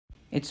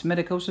It's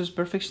Medicosis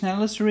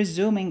Perfectionalis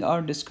resuming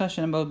our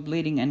discussion about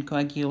bleeding and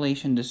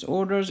coagulation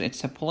disorders.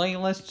 It's a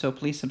playlist, so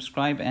please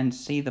subscribe and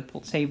save the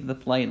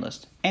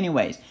playlist.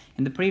 Anyways,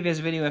 in the previous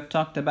video I've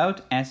talked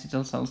about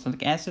acetyl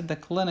salicylic acid, the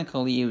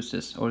clinical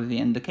uses or the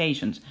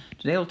indications.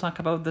 Today we'll talk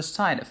about the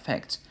side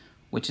effects,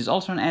 which is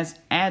also known as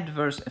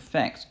adverse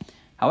effects.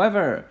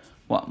 However,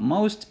 what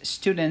most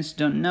students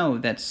don't know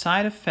that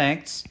side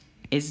effects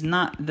is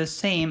not the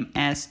same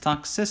as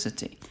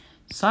toxicity.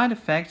 Side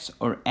effects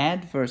or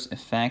adverse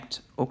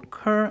effects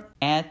occur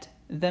at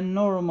the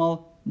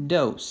normal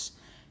dose.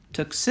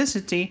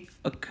 Toxicity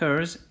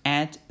occurs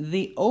at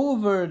the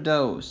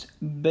overdose.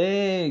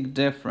 Big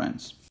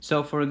difference.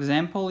 So for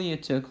example, you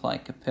took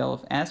like a pill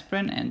of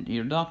aspirin and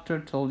your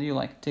doctor told you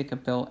like take a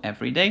pill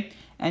every day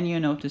and you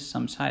notice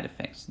some side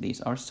effects.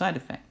 These are side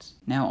effects.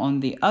 Now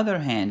on the other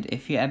hand,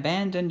 if you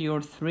abandoned your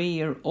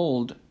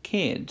 3-year-old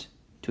kid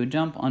to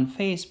jump on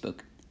Facebook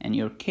and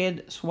your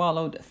kid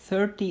swallowed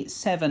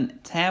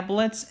 37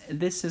 tablets,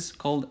 this is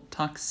called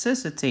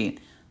toxicity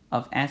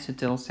of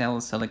acetyl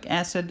salicylic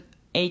acid,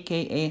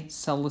 aka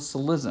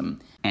salicylism.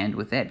 And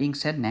with that being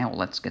said, now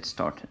let's get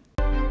started.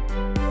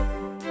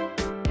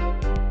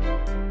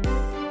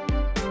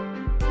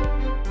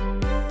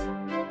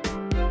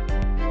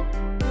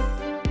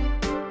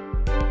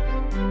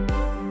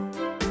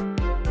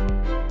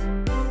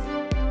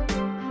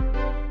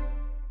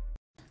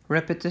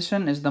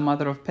 Repetition is the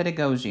mother of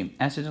pedagogy.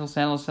 Acetyl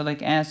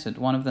salicylic acid,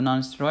 one of the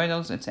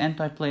non-steroidals, it's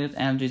antiplatelet,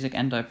 analgesic,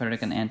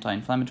 antipyretic, and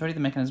anti-inflammatory. The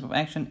mechanism of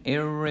action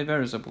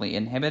irreversibly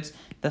inhibits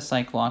the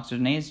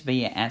cyclooxygenase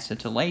via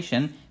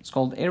acetylation. It's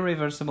called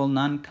irreversible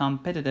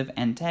non-competitive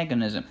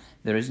antagonism.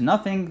 There is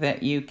nothing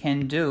that you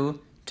can do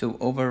to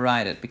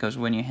override it, because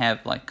when you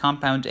have like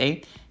compound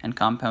A and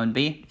compound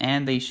B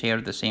and they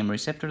share the same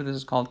receptor, this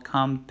is called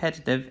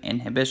competitive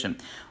inhibition.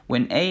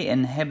 When A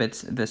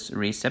inhibits this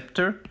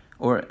receptor,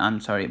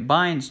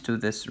 binds to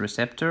this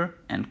receptor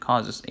and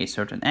causes a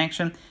certain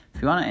action.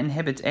 If you want to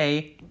inhibit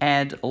A,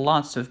 add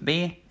lots of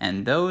B,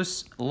 and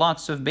those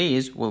lots of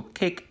B's will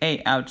kick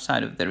A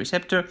outside of the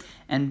receptor,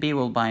 and B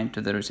will bind to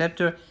the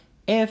receptor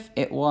if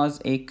it was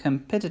a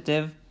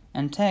competitive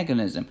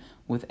antagonism.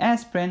 With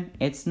aspirin,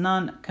 it's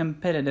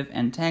non-competitive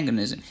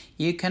antagonism.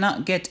 You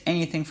cannot get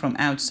anything from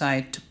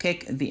outside to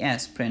kick the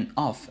aspirin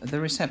off the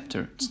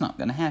receptor. It's not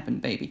gonna happen,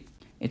 baby.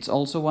 It's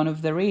also one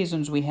of the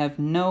reasons we have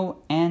no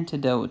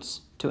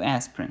antidotes to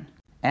aspirin.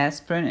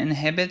 Aspirin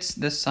inhibits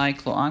the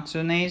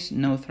cyclooxygenase,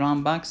 no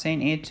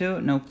thromboxane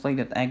A2, no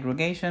platelet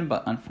aggregation,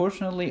 but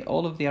unfortunately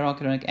all of the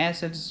arachidonic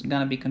acids are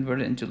gonna be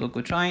converted into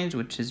leukotrienes,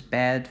 which is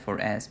bad for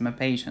asthma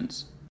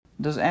patients.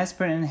 Does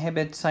aspirin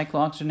inhibit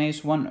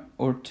cyclooxygenase 1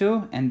 or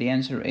 2? And the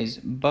answer is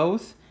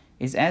both.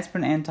 Is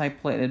aspirin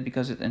antiplatelet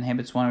because it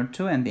inhibits 1 or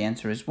 2? And the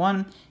answer is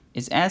 1.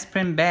 Is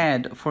aspirin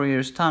bad for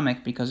your stomach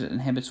because it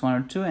inhibits 1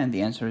 or 2? And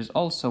the answer is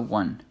also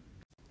 1.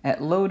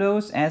 At low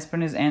dose,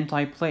 aspirin is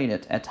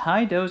antiplatelet. At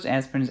high dose,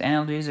 aspirin is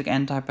analgesic,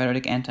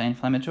 antipyretic,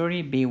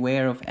 anti-inflammatory.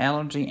 Beware of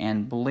allergy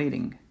and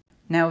bleeding.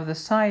 Now, the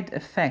side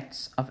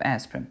effects of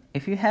aspirin.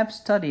 If you have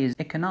studied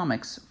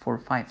economics for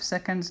 5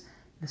 seconds,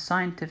 the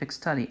scientific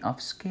study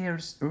of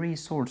scarce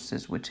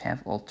resources which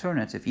have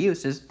alternative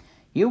uses,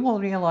 you will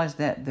realize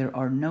that there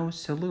are no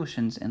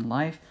solutions in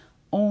life,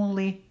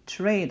 only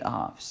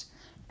trade-offs.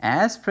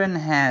 Aspirin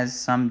has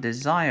some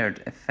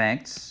desired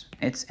effects.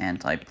 It's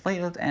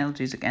antiplatelet,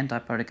 analgesic,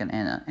 antipyretic,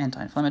 and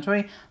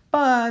anti-inflammatory,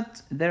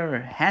 but there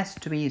has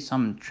to be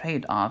some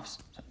trade-offs,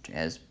 such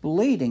as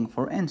bleeding,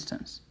 for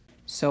instance.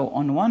 So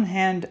on one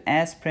hand,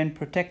 aspirin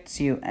protects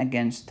you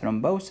against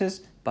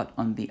thrombosis, but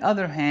on the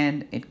other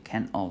hand, it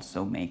can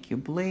also make you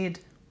bleed.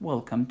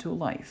 Welcome to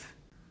life.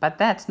 But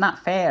that's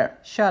not fair.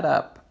 Shut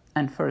up.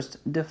 And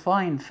first,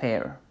 define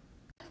fair.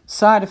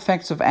 Side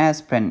effects of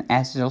aspirin,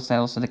 acetyl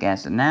salicylic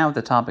acid. Now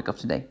the topic of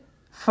today.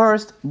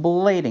 First,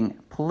 bleeding.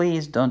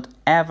 Please don't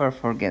ever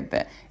forget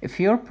that. If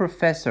your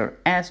professor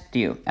asked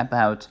you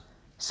about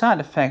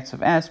side effects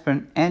of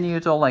aspirin and you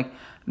told like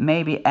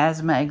maybe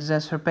asthma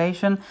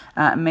exacerbation,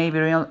 maybe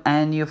renal,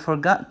 and you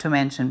forgot to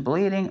mention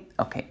bleeding,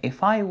 okay,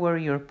 if I were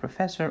your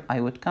professor,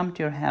 I would come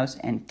to your house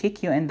and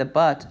kick you in the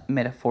butt,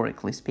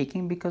 metaphorically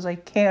speaking, because I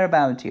care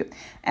about you.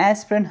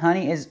 Aspirin,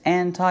 honey, is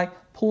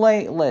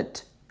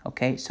anti-platelet.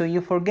 Okay, so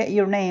you forget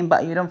your name,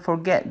 but you don't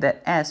forget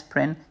that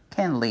aspirin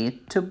can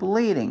lead to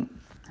bleeding.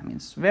 I mean,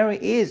 it's very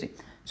easy.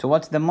 So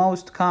what's the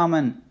most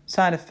common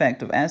side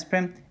effect of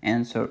aspirin?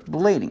 Answer,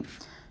 bleeding.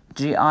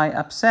 GI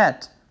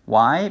upset.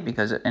 Why?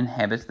 Because it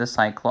inhibits the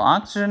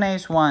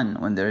cyclooxygenase 1.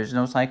 When there is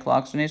no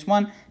cyclooxygenase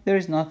 1, there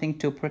is nothing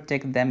to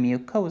protect the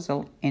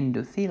mucosal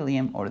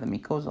endothelium or the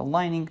mucosal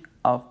lining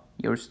of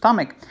your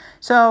stomach.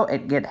 So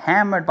it gets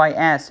hammered by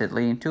acid,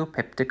 leading to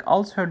peptic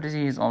ulcer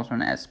disease, also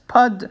known as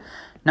PUD.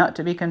 Not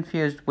to be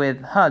confused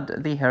with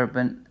HUD, the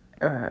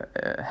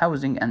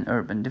Housing and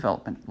Urban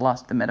Development.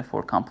 Lost the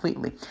metaphor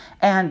completely.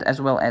 And as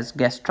well as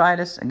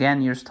gastritis.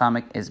 Again, your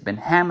stomach has been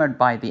hammered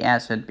by the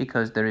acid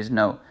because there is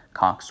no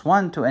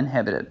COX-1 to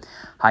inhibit it.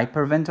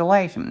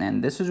 Hyperventilation,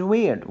 and this is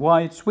weird.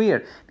 Why it's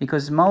weird?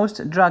 Because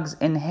most drugs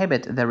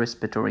inhibit the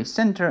respiratory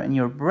center in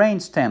your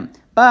brainstem,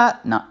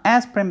 But not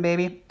aspirin,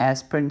 baby.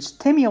 Aspirin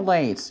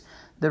stimulates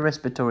the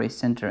respiratory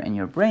center in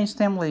your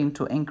brainstem, leading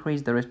to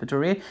increase the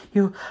respiratory rate.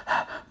 You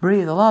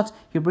breathe a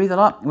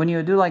lot. When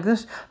you do like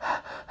this,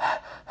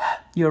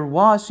 you're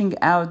washing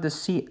out the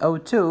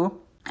CO2,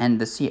 and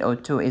the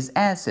CO2 is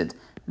acid.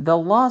 The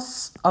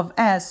loss of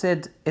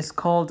acid is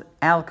called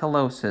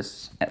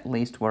alkalosis, at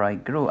least where I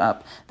grew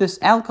up. This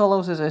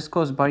alkalosis is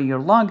caused by your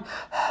lung,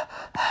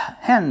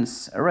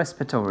 hence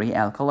respiratory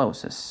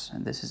alkalosis.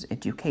 And this is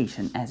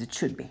education as it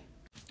should be.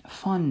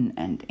 Fun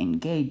and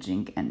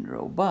engaging and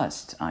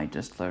robust. I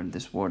just learned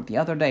this word the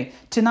other day.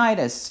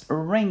 Tinnitus,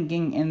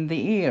 ringing in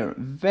the ear.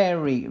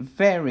 Very,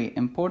 very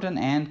important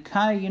and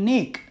kind of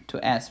unique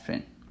to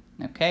aspirin.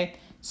 Okay?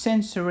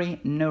 Sensory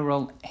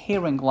neural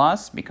hearing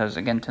loss, because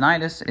again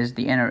tinnitus is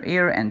the inner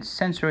ear and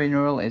sensory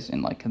neural is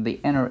in like the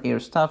inner ear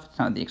stuff. It's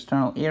not the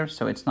external ear,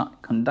 so it's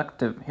not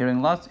conductive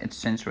hearing loss, it's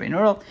sensory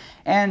neural.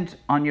 And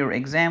on your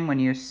exam, when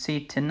you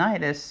see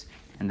tinnitus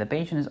and the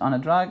patient is on a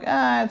drug,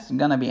 it's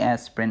gonna be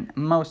aspirin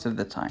most of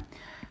the time.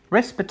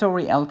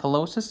 Respiratory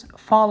alkalosis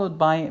followed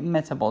by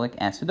metabolic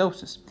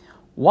acidosis.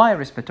 Why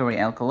respiratory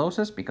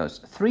alkalosis? Because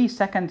 3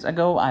 seconds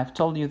ago I've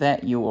told you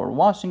that you are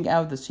washing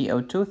out the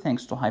CO2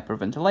 thanks to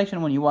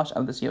hyperventilation. When you wash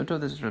out the CO2,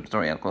 this is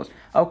respiratory alkalosis.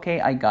 Okay,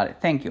 I got it.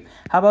 Thank you.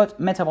 How about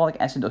metabolic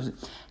acidosis?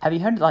 Have you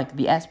heard like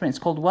the aspirin? It's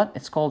called what?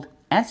 It's called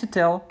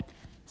acetyl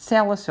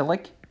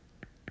salicylic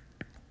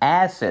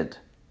acid.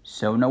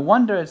 So no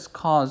wonder it's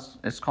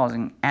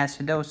causing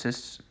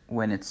acidosis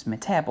when it's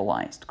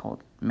metabolized,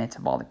 called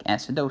metabolic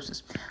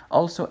acidosis.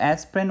 Also,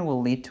 aspirin will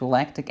lead to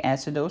lactic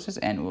acidosis,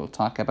 and we'll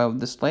talk about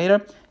this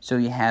later. So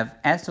you have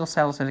acetyl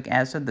salicylic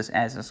acid. This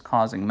acid is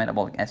causing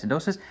metabolic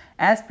acidosis.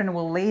 Aspirin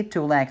will lead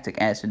to lactic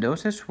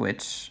acidosis,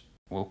 which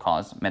will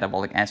cause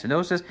metabolic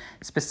acidosis,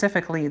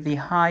 specifically the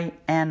high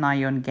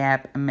anion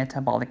gap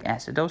metabolic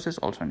acidosis,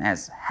 also known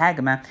as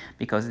HAGMA,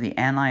 because the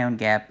anion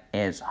gap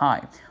is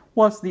high.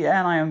 What's the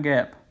anion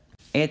gap?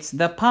 It's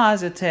the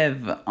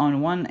positive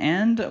on one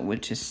end,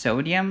 which is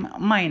sodium,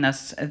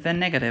 minus the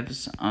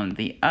negatives on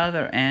the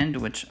other end,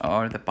 which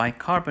are the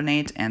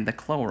bicarbonate and the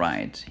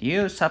chloride.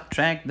 You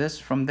subtract this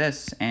from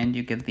this, and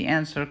you get the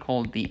answer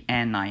called the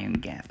anion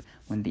gap.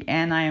 When the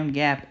anion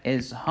gap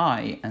is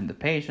high and the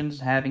patient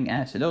is having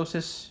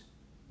acidosis,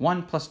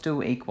 1 plus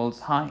 2 equals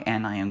high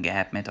anion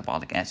gap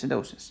metabolic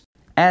acidosis.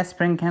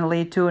 Aspirin can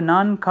lead to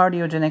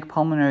non-cardiogenic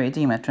pulmonary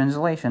edema.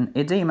 Translation: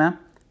 edema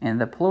in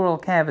the pleural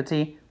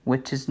cavity,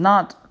 which is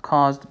not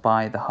caused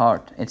by the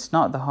heart. It's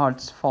not the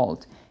heart's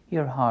fault.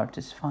 Your heart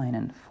is fine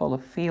and full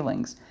of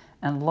feelings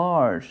and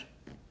large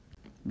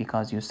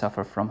because you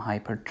suffer from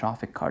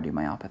hypertrophic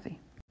cardiomyopathy.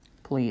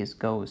 Please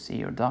go see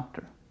your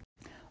doctor.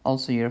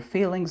 Also, your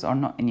feelings are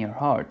not in your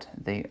heart,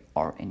 they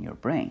are in your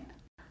brain.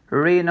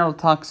 Renal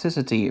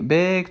toxicity,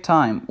 big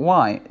time.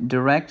 Why?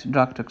 Direct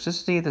drug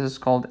toxicity. This is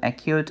called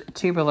acute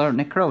tubular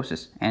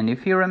necrosis. And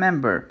if you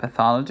remember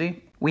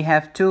pathology, we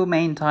have two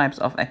main types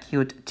of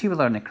acute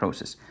tubular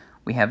necrosis.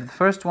 We have the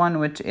first one,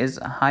 which is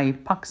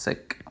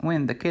hypoxic,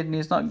 when the kidney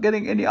is not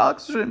getting any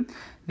oxygen.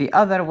 The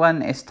other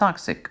one is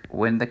toxic,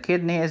 when the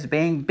kidney is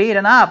being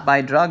beaten up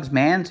by drugs,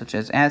 man, such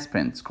as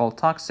aspirin. It's called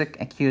toxic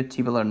acute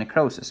tubular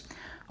necrosis.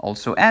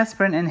 Also,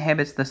 aspirin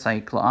inhibits the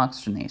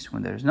cyclooxygenase.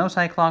 When there is no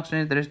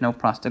cyclooxygenase, there is no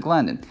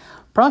prostaglandin.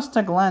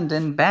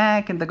 Prostaglandin,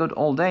 back in the good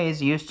old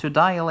days, used to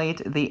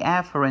dilate the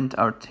afferent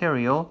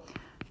arteriole,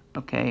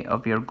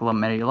 of your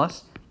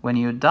glomerulus. When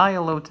you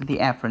dilate the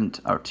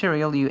afferent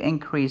arteriole, you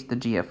increase the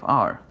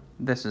GFR.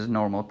 This is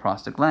normal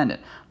prostaglandin.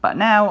 But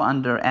now,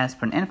 under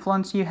aspirin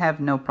influence, you have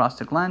no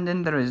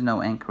prostaglandin. There is no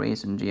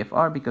increase in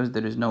GFR because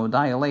there is no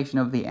dilation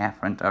of the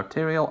afferent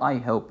arteriole. I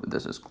hope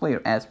this is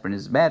clear. Aspirin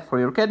is bad for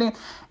your kidney.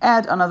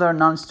 Add another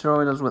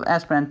non-steroidals with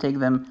aspirin. Take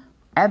them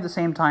at the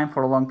same time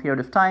for a long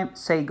period of time.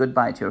 Say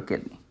goodbye to your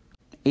kidney.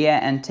 Yeah,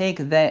 and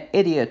take the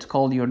idiot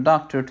called your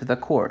doctor to the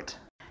court.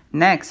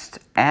 Next,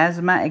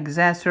 asthma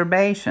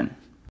exacerbation.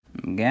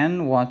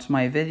 Again, watch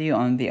my video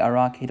on the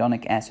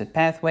arachidonic acid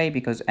pathway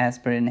because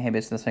aspirin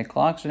inhibits the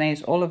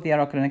cyclooxygenase. All of the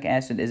arachidonic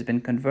acid has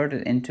been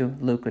converted into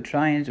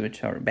leukotrienes,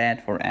 which are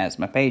bad for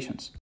asthma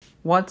patients.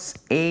 What's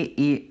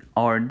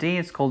AERD?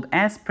 It's called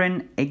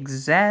aspirin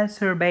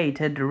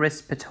exacerbated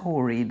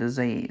respiratory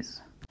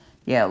disease.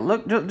 Yeah,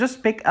 look,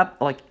 just pick up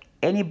like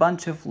any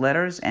bunch of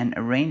letters and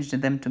arrange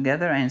them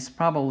together, and it's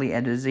probably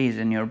a disease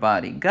in your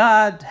body.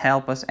 God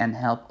help us and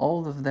help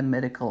all of the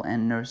medical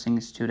and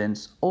nursing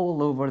students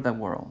all over the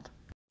world.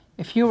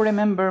 If you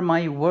remember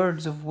my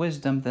words of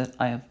wisdom that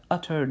I have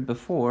uttered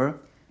before,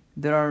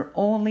 there are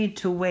only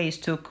 2 ways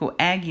to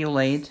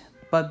coagulate,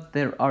 but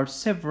there are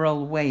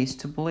several ways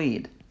to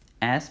bleed.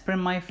 Aspirin,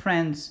 my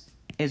friends,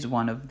 is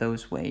one of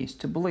those ways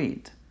to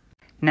bleed.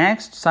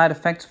 Next, side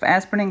effects of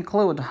aspirin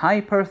include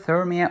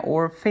hyperthermia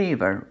or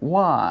fever.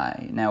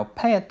 Why? Now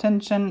pay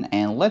attention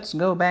and let's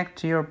go back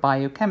to your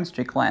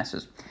biochemistry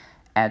classes.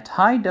 At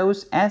high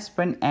dose,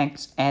 aspirin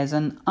acts as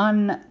an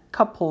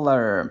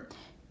uncoupler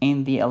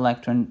in the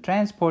electron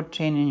transport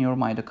chain in your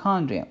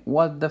mitochondria.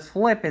 What the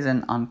flip is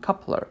an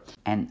uncoupler?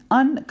 An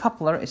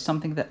uncoupler is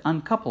something that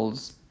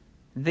uncouples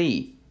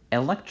the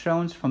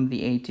electrons from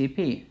the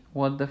ATP.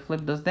 What the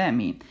flip does that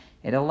mean?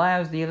 It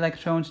allows the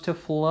electrons to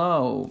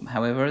flow.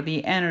 However,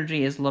 the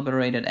energy is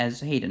liberated as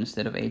heat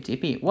instead of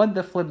ATP. What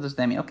the flip does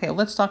that mean? Okay,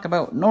 let's talk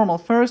about normal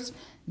first,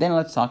 then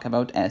let's talk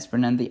about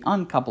aspirin and the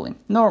uncoupling.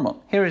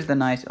 Normal, here is the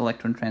nice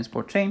electron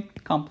transport chain.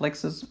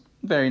 Complexes,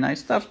 very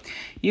nice stuff.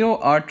 You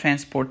are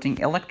transporting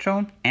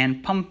electron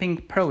and pumping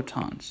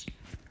protons.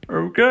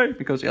 Okay,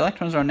 because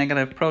electrons are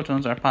negative,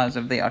 protons are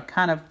positive. They are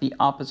kind of the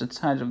opposite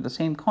sides of the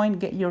same coin.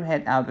 Get your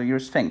head out of your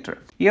sphincter.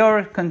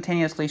 You're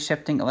continuously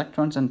shifting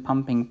electrons and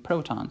pumping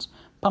protons.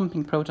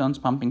 Pumping protons,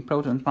 pumping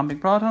protons, pumping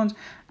protons.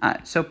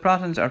 So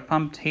protons are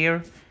pumped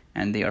here,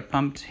 and they are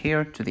pumped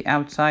here to the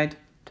outside,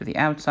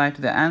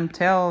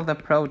 until the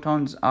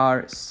protons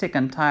are sick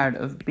and tired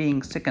of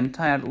being sick and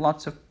tired.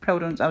 Lots of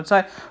protons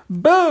outside.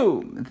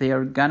 Boom! They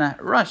are gonna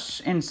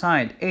rush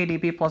inside.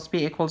 ADP plus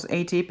P equals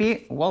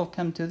ATP.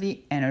 Welcome to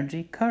the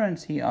energy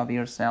currency of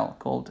your cell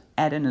called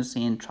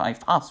adenosine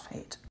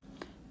triphosphate.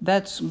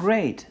 That's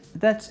great.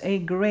 That's a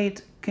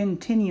great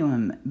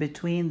continuum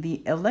between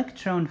the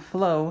electron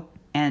flow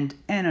and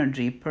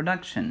energy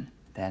production.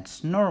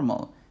 That's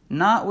normal.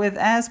 Not with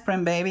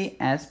aspirin, baby.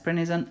 Aspirin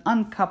is an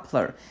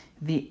uncoupler.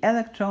 The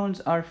electrons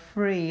are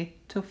free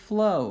to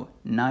flow.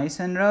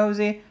 Nice and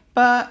rosy,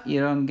 but you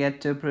don't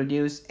get to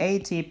produce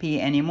ATP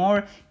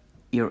anymore.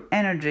 Your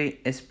energy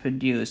is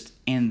produced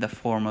in the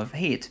form of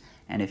heat.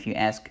 And if you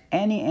ask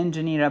any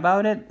engineer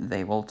about it,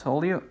 they will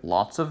tell you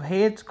lots of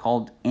heat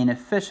called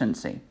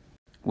inefficiency,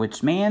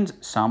 which means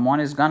someone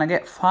is gonna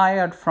get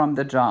fired from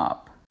the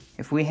job.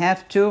 If we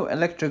have two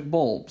electric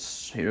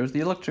bulbs, here's the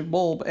electric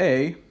bulb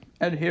A,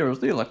 and here's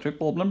the electric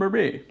bulb number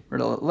B, or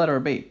the letter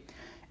B.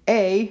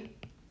 A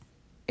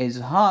is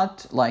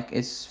hot, like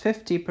it's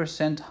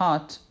 50%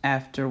 hot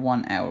after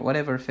 1 hour,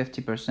 whatever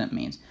 50%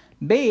 means.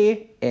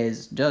 B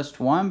is just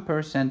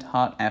 1%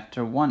 hot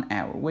after 1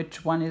 hour.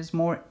 Which one is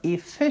more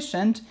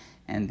efficient?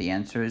 And the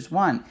answer is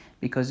 1,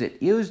 because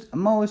it used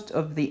most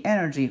of the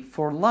energy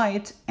for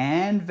light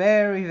and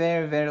very,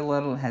 very, very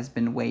little has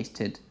been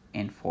wasted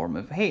in form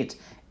of heat.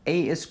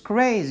 A is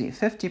crazy,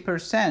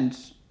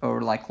 50%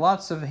 or like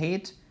lots of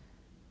heat,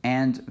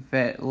 and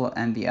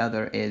the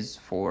other is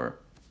for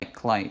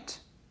like light,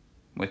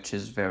 which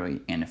is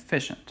very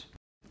inefficient.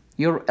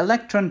 Your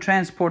electron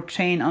transport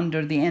chain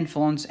under the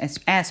influence of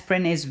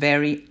aspirin is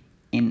very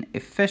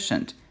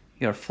inefficient.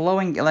 You're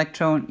flowing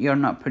electron, you're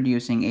not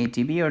producing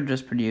ATP, you're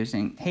just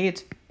producing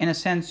heat. In a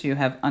sense, you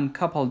have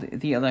uncoupled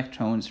the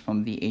electrons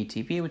from the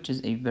ATP, which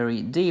is a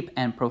very deep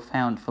and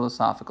profound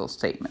philosophical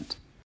statement.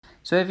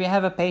 So if you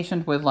have a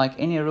patient with like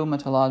any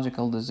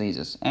rheumatological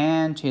diseases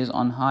and she is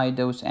on high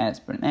dose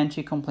aspirin and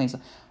she complains,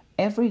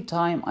 every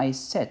time I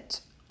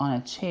sit on a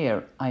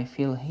chair, I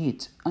feel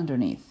heat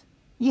underneath.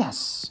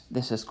 Yes,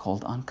 this is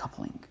called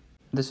uncoupling.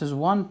 This is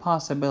one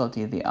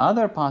possibility. The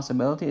other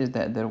possibility is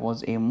that there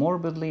was a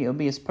morbidly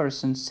obese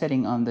person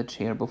sitting on the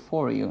chair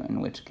before you, in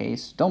which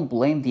case, don't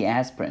blame the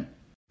aspirin.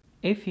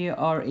 If you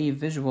are a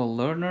visual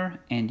learner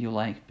and you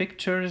like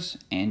pictures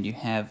and you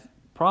have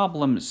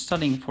problems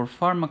studying for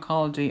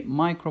pharmacology,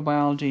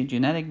 microbiology,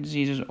 genetic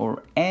diseases,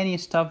 or any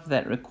stuff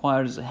that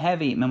requires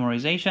heavy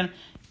memorization,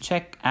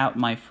 check out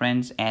my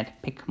friends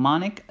at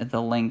Picmonic.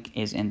 The link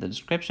is in the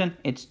description.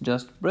 It's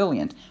just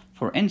brilliant.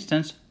 For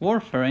instance,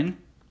 warfarin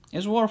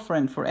is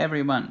warfarin for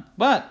everyone.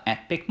 But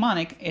at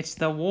Picmonic, it's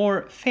the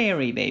war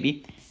fairy,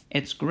 baby.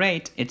 It's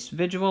great, it's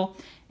visual.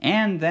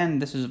 And then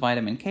this is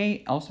vitamin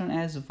K, also known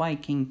as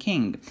Viking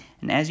King.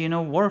 And as you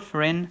know,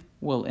 warfarin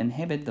will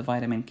inhibit the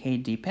vitamin K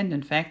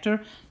dependent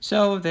factor.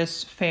 So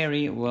this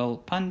fairy will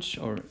punch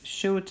or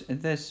shoot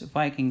this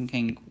Viking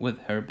King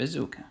with her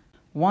bazooka.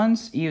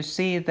 Once you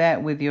see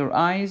that with your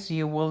eyes,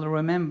 you will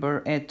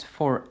remember it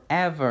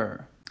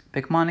forever.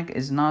 Picmonic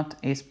is not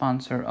a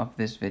sponsor of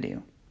this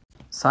video.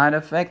 Side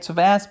effects of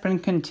aspirin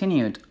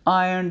continued.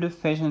 Iron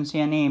deficiency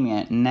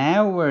anemia.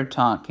 Now we're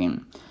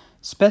talking.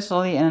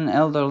 Especially in an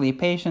elderly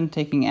patient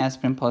taking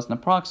aspirin plus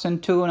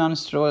naproxen, 2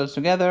 non-steroids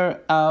together.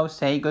 Oh,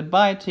 say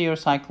goodbye to your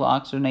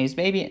cyclooxygenase,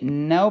 baby.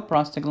 No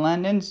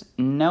prostaglandins,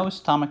 no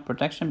stomach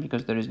protection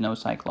because there is no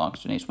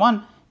cyclooxygenase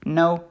 1.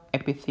 No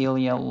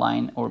epithelial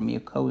line or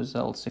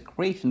mucosal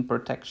secretion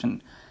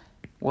protection.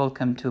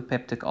 Welcome to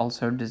peptic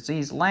ulcer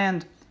disease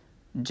land.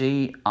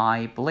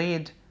 GI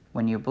bleed.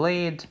 When you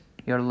bleed,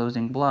 you're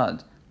losing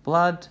blood.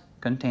 Blood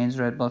contains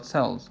red blood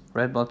cells.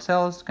 Red blood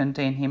cells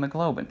contain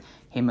hemoglobin.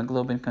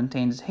 Hemoglobin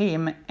contains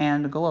heme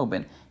and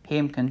globin.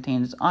 Heme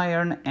contains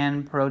iron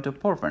and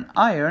protoporphyrin.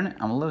 Iron,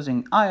 I'm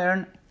losing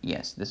iron.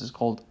 Yes, this is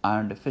called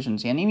iron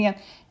deficiency anemia.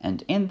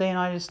 And in the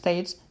United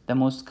States, the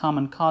most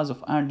common cause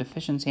of iron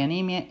deficiency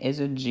anemia is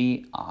a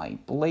GI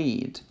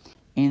bleed.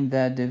 In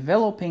the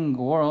developing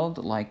world,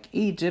 like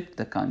Egypt,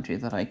 the country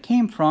that I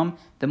came from,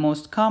 the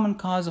most common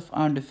cause of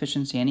iron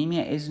deficiency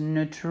anemia is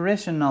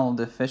nutritional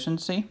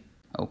deficiency.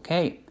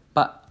 Okay,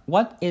 but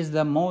what is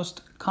the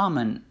most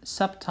common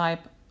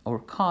subtype or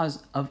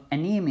cause of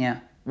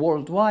anemia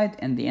worldwide?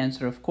 And the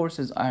answer, of course,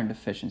 is iron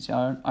deficiency.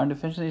 Iron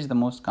deficiency is the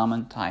most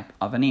common type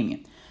of anemia.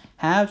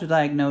 How to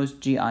diagnose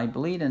GI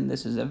bleed, and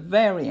this is a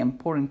very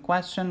important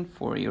question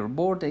for your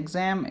board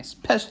exam,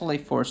 especially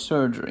for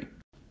surgery.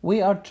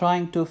 We are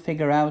trying to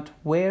figure out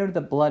where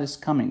the blood is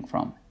coming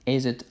from.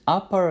 Is it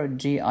upper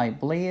GI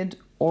bleed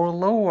or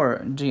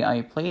lower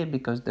GI bleed?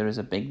 Because there is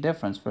a big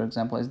difference. For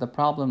example, is the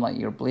problem like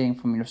you're bleeding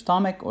from your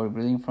stomach or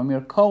bleeding from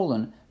your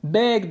colon?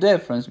 Big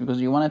difference,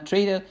 because you want to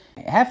treat it.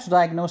 You have to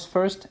diagnose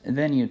first,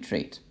 then you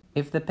treat.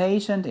 If the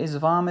patient is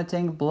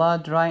vomiting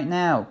blood right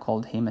now,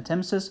 called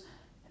hematemesis,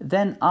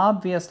 then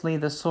obviously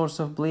the source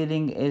of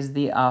bleeding is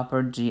the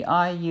upper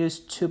GI, you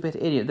stupid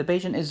idiot. The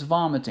patient is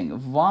vomiting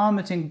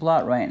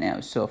blood right now.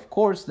 So of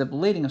course the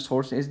bleeding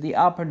source is the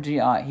upper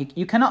GI.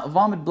 You cannot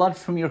vomit blood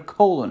from your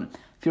colon.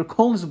 If your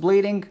colon is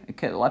bleeding, it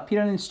will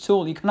appear in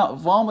stool. You cannot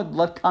vomit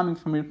blood coming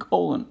from your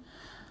colon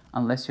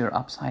unless you're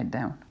upside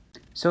down.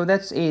 So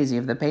that's easy.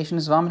 If the patient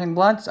is vomiting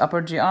blood, it's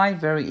upper GI,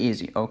 very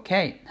easy.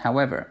 Okay,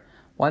 however,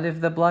 what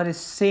if the blood is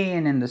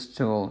seen in the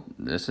stool?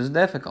 This is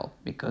difficult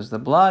because the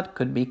blood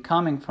could be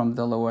coming from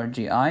the lower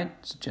GI,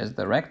 such as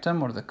the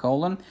rectum or the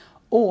colon,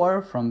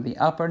 or from the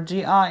upper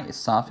GI,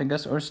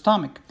 esophagus or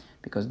stomach,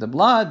 because the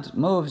blood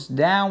moves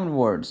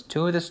downwards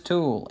to the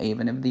stool,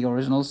 even if the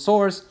original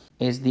source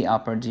is the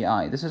upper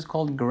GI. This is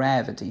called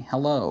gravity.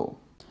 Hello.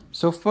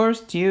 So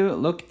first you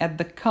look at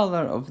the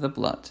color of the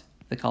blood.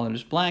 The color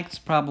is black, it's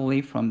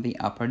probably from the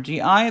upper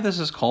GI. This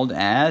is called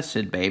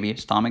acid, baby.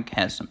 Stomach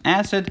has some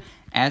acid.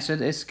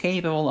 Acid is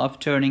capable of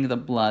turning the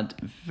blood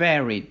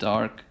very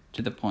dark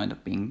to the point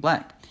of being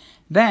black.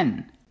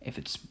 Then, if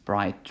it's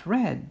bright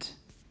red,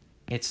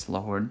 it's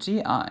lower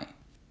GI.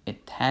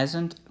 It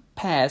hasn't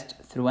passed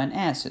through an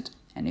acid.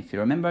 And if you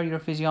remember your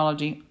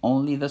physiology,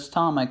 only the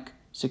stomach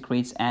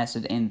secretes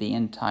acid in the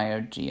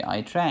entire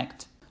GI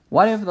tract.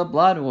 What if the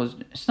blood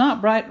it's not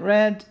bright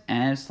red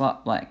and it's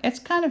not black? It's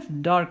kind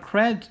of dark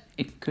red.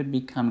 It could be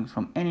coming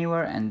from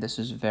anywhere, and this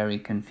is very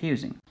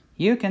confusing.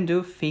 You can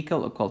do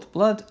fecal occult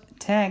blood,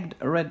 tagged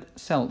red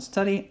cell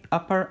study,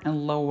 upper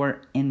and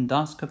lower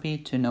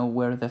endoscopy to know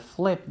where the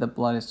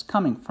blood is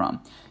coming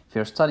from. If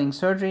you're studying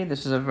surgery,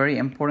 this is a very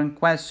important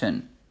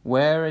question.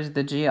 Where is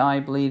the GI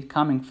bleed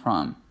coming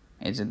from?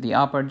 Is it the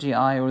upper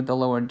GI or the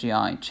lower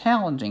GI?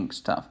 Challenging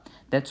stuff.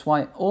 That's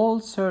why all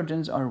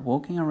surgeons are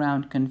walking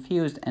around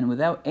confused and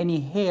without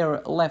any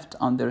hair left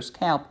on their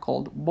scalp,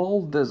 called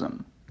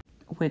baldism,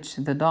 which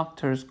the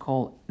doctors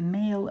call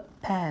male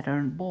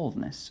pattern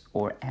baldness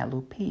or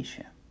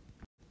alopecia.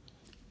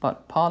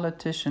 But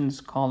politicians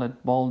call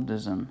it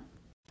baldism.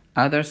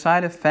 Other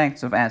side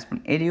effects of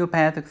aspirin: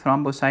 idiopathic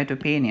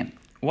thrombocytopenia.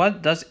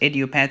 What does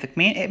idiopathic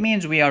mean? It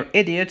means we are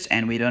idiots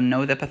and we don't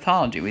know the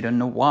pathology. We don't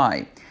know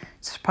why.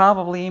 It's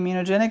probably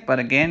immunogenic, but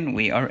again,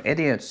 we are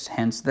idiots,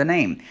 hence the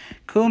name.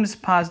 Coombs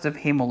positive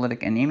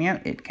hemolytic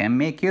anemia. It can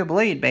make you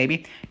bleed,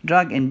 baby.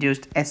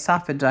 Drug-induced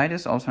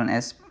esophagitis, also known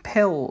as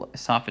pill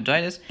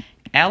esophagitis.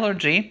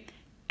 Allergy.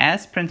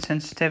 Aspirin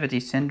sensitivity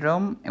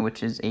syndrome,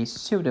 which is a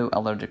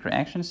pseudo-allergic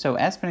reaction. So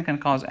aspirin can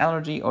cause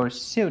allergy or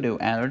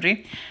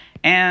pseudo-allergy.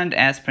 And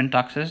aspirin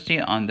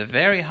toxicity on the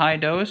very high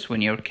dose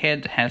when your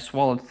kid has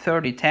swallowed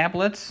 30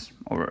 tablets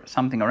or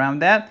something around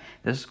that.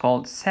 This is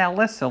called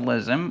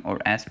salicylism or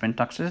aspirin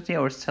toxicity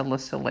or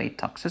salicylate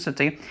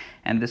toxicity.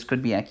 And this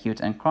could be acute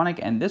and chronic,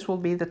 and this will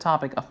be the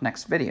topic of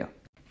next video.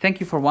 Thank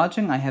you for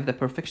watching. I have the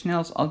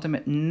Perfectionals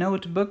Ultimate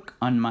Notebook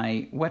on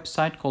my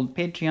website called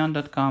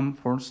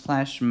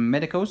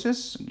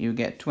patreon.com/medicosis. You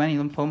get 20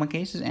 lymphoma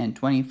cases and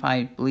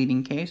 25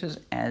 bleeding cases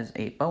as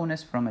a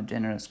bonus from a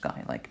generous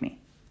guy like me.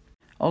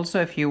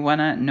 Also, if you want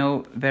to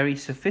know very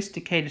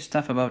sophisticated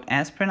stuff about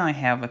aspirin, I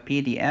have a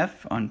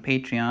PDF on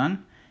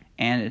Patreon,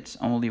 and it's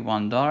only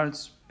 $1.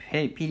 It's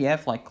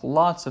PDF, like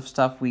lots of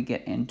stuff. We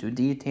get into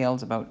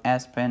details about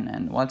aspirin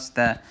and what's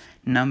the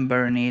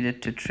number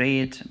needed to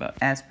treat about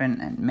aspirin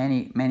and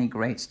many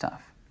great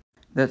stuff.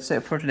 That's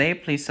it for today.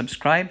 Please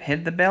subscribe,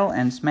 hit the bell,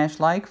 and smash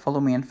like. Follow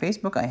me on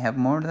Facebook. I have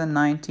more than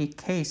 90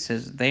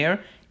 cases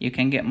there. You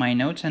can get my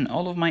notes and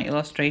all of my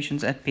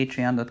illustrations at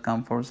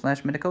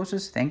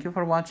patreon.com/medicosis. Thank you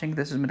for watching.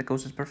 This is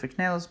Medicosis Perfect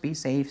Nails. Be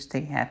safe,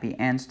 stay happy,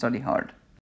 and study hard.